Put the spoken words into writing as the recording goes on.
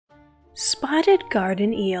Spotted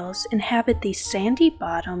garden eels inhabit the sandy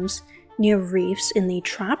bottoms near reefs in the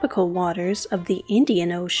tropical waters of the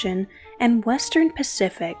Indian Ocean and Western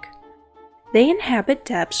Pacific. They inhabit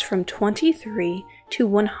depths from 23 to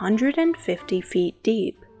 150 feet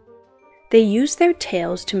deep. They use their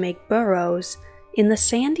tails to make burrows in the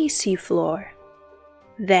sandy seafloor.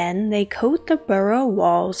 Then they coat the burrow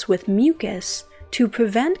walls with mucus to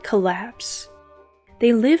prevent collapse.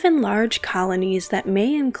 They live in large colonies that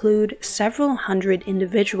may include several hundred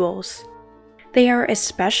individuals. They are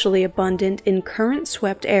especially abundant in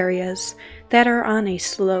current-swept areas that are on a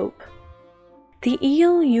slope. The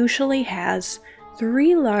eel usually has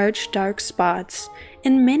 3 large dark spots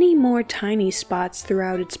and many more tiny spots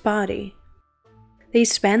throughout its body. They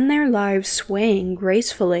spend their lives swaying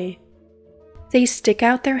gracefully. They stick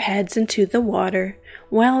out their heads into the water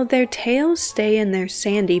while their tails stay in their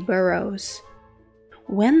sandy burrows.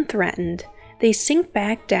 When threatened, they sink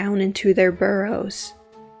back down into their burrows.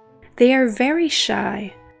 They are very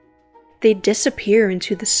shy. They disappear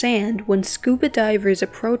into the sand when scuba divers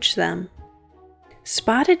approach them.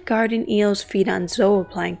 Spotted garden eels feed on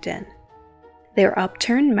zooplankton. Their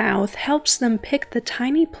upturned mouth helps them pick the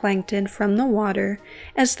tiny plankton from the water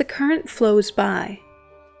as the current flows by.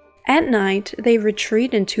 At night, they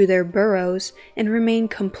retreat into their burrows and remain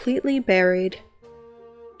completely buried.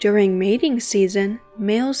 During mating season,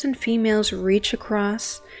 males and females reach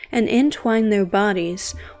across and entwine their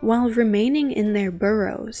bodies while remaining in their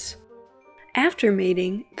burrows. After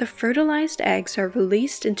mating, the fertilized eggs are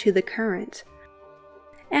released into the current.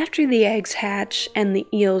 After the eggs hatch and the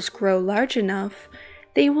eels grow large enough,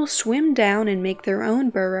 they will swim down and make their own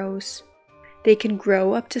burrows. They can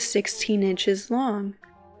grow up to 16 inches long.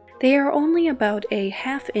 They are only about a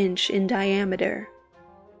 ½ inch in diameter.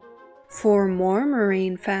 For more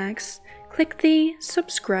marine facts, click the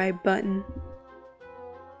subscribe button.